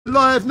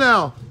Live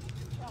now.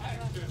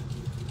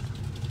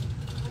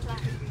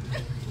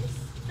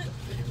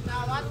 No,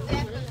 I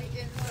definitely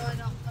didn't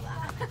sign up for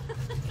that.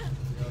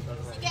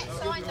 You get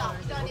signed up,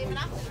 you don't even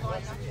have to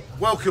sign up.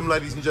 Welcome,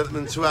 ladies and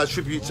gentlemen, to our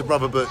tribute to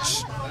Brother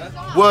Butch.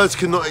 Words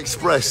cannot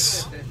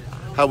express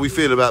how we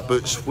feel about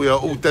Butch. We are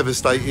all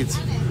devastated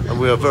and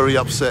we are very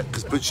upset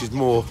because Butch is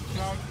more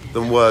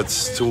than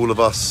words to all of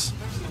us.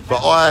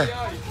 But I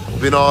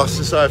have been asked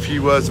to say a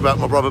few words about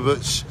my brother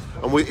Butch,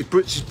 and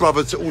Butch's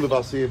brother to all of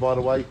us here, by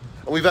the way.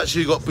 And we've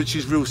actually got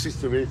Butch's real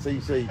sister here,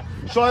 TC.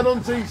 Shine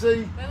on,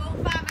 TC. We're all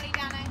family,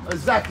 Danny.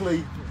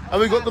 Exactly. And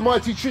we've got the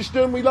mighty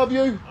Tristan, we love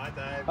you. Hi,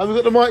 Dave. And we've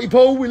got the mighty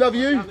Paul, we love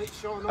you.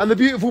 And the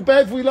beautiful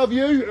Bev, we love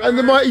you. And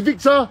the mighty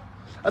Victor,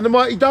 and the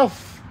mighty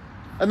Duff,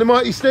 and the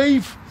mighty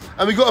Steve.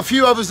 And we've got a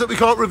few others that we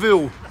can't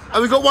reveal.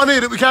 And we've got one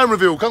here that we can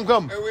reveal. Come,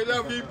 come. And we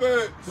love you,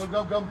 Butch.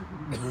 Come.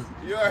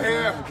 You're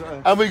here.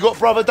 And we've got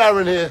brother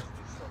Darren here.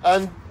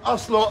 And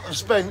us lot have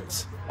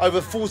spent over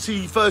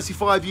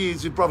 35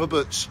 years with brother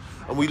Butch.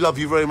 And we love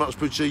you very much,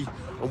 Butchie.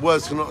 And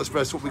words cannot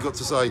express what we've got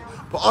to say.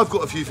 But I've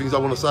got a few things I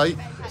want to say.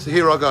 So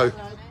here I go.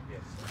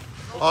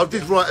 I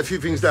did write a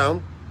few things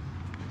down.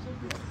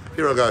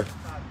 Here I go.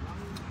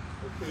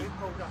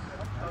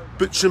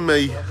 Butch and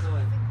me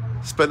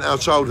spent our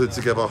childhood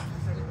together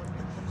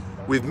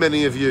with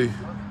many of you.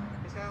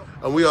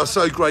 And we are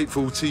so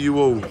grateful to you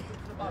all.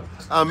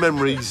 Our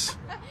memories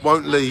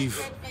won't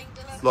leave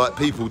like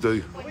people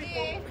do.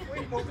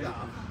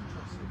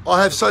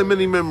 I have so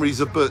many memories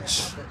of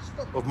Butch,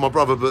 of my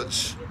brother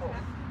Butch,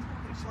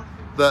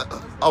 that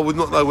I would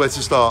not know where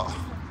to start.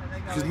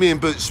 Because me and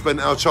Butch spent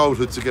our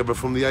childhood together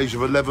from the age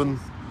of 11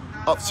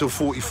 up till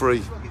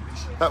 43.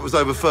 That was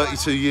over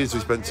 32 years we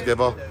spent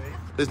together.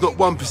 There's not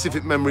one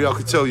specific memory I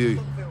could tell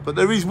you, but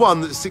there is one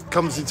that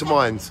comes into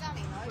mind.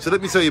 So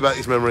let me tell you about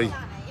this memory.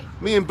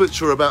 Me and Butch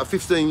were about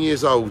 15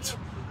 years old,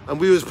 and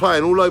we was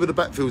playing all over the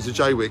backfields of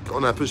Jaywick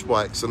on our push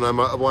bikes and our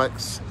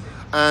motorbikes.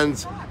 And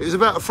it was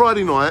about a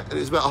Friday night, and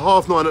it was about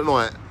 9:30 at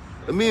night.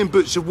 And me and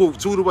Butch had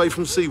walked all the way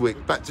from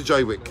Seawick back to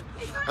Jaywick.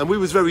 And we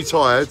was very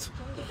tired.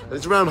 And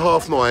it's around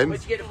 9:30.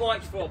 Where'd you get the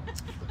bikes from?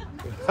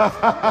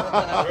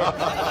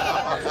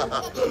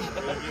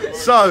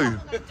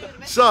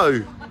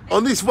 So,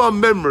 on this one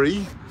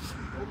memory,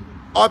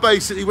 I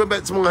basically went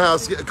back to my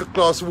house to get a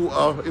glass of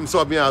water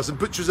inside my house, and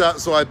Butch was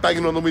outside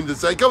banging on the window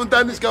saying, "Come on,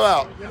 Dan, let's go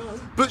out."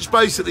 Butch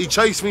basically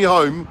chased me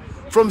home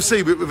from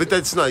Seawick with a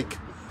dead snake,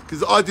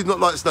 because I did not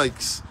like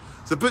snakes.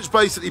 So Butch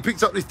basically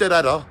picked up this dead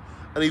adder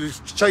and he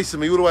was chasing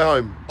me all the way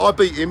home. I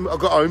beat him, I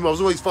got home, I was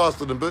always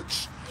faster than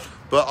Butch,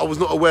 but I was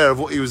not aware of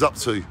what he was up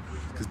to,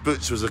 because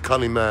Butch was a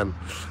cunning man.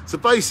 So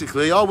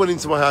basically, I went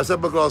into my house,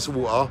 had my glass of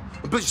water,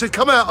 and Butch said,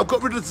 "Come out, I've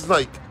got rid of the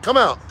snake, come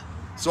out."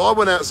 So I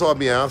went outside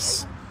my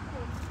house,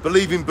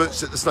 believing Butch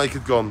that the snake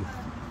had gone.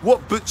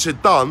 What Butch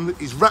had done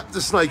is wrapped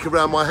the snake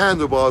around my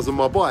handlebars on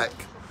my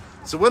bike.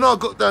 So when I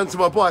got down to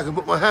my bike and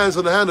put my hands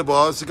on the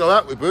handlebars to go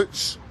out with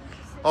Butch,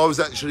 I was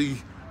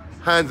actually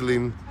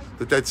handling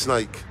the dead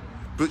snake.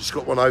 Butch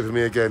got one over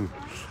me again.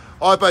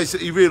 I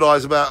basically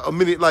realised about a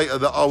minute later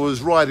that I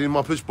was riding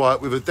my push bike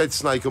with a dead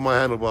snake on my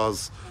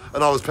handlebars,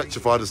 and I was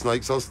petrified of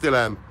snakes, I still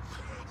am.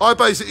 I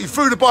basically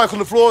threw the bike on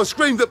the floor,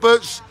 screamed at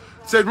Butch,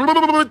 said,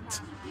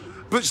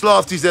 Butch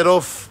laughed his head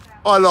off,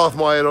 I laughed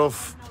my head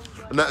off,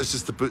 and that was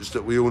just the Butch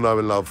that we all know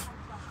and love.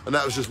 And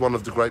that was just one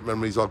of the great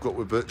memories I've got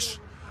with Butch.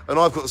 And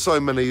I've got so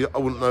many, I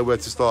wouldn't know where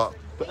to start.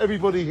 But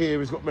everybody here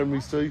has got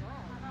memories too.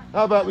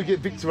 How about we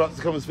get Victor up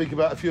to come and speak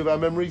about a few of our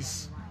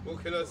memories?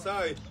 What can I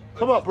say?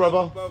 Come up,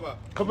 brother.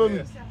 Come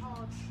and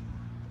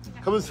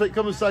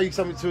say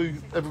something to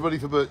everybody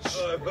for Butch.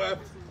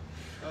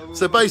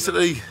 So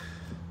basically,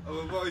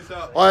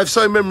 I have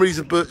so memories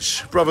of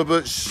Butch, brother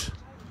Butch.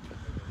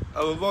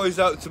 I will rise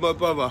up to my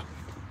brother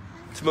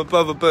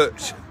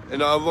Butch,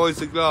 and I'll raise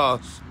the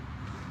glass,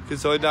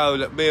 because I know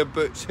that me and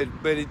Butch had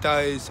many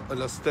days on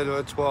a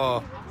Stella,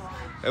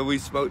 and we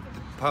smoked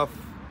the puff,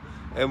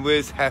 and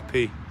we're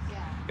happy.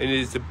 And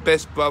he's the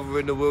best brother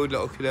in the world that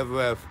I could ever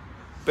have.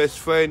 Best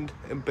friend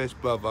and best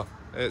brother.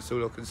 And that's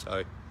all I can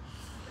say.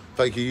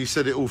 Thank you, you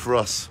said it all for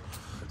us.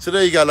 So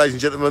there you go, ladies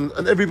and gentlemen.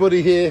 And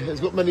everybody here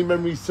has got many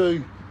memories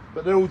too,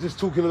 but they're all just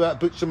talking about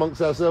Butch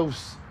amongst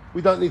ourselves.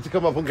 We don't need to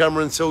come up on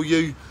camera and tell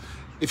you.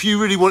 If you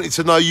really wanted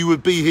to know, you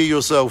would be here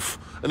yourself.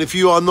 And if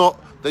you are not,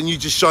 then you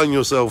just shine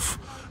yourself.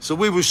 So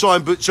we will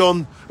shine Butch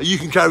on, and you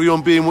can carry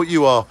on being what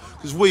you are.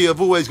 Because we have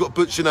always got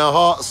Butch in our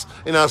hearts,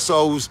 in our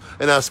souls,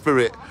 in our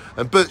spirit.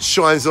 And Butch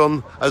shines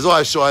on, as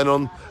I shine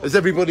on, as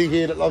everybody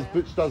here that loves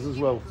Butch does as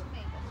well.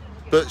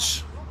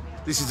 Butch,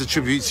 this is a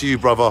tribute to you,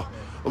 brother.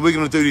 And we're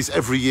going to do this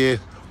every year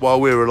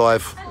while we're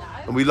alive.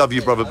 And we love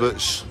you, brother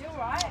Butch.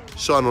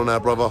 Shine on our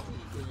brother.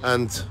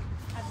 And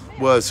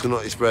words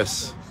cannot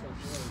express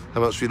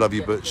how much we love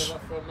you, Butch.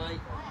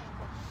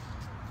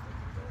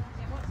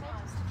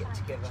 Get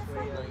together for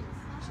a mate.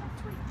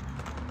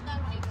 No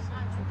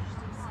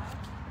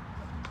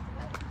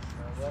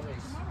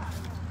worries.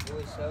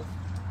 Yourself.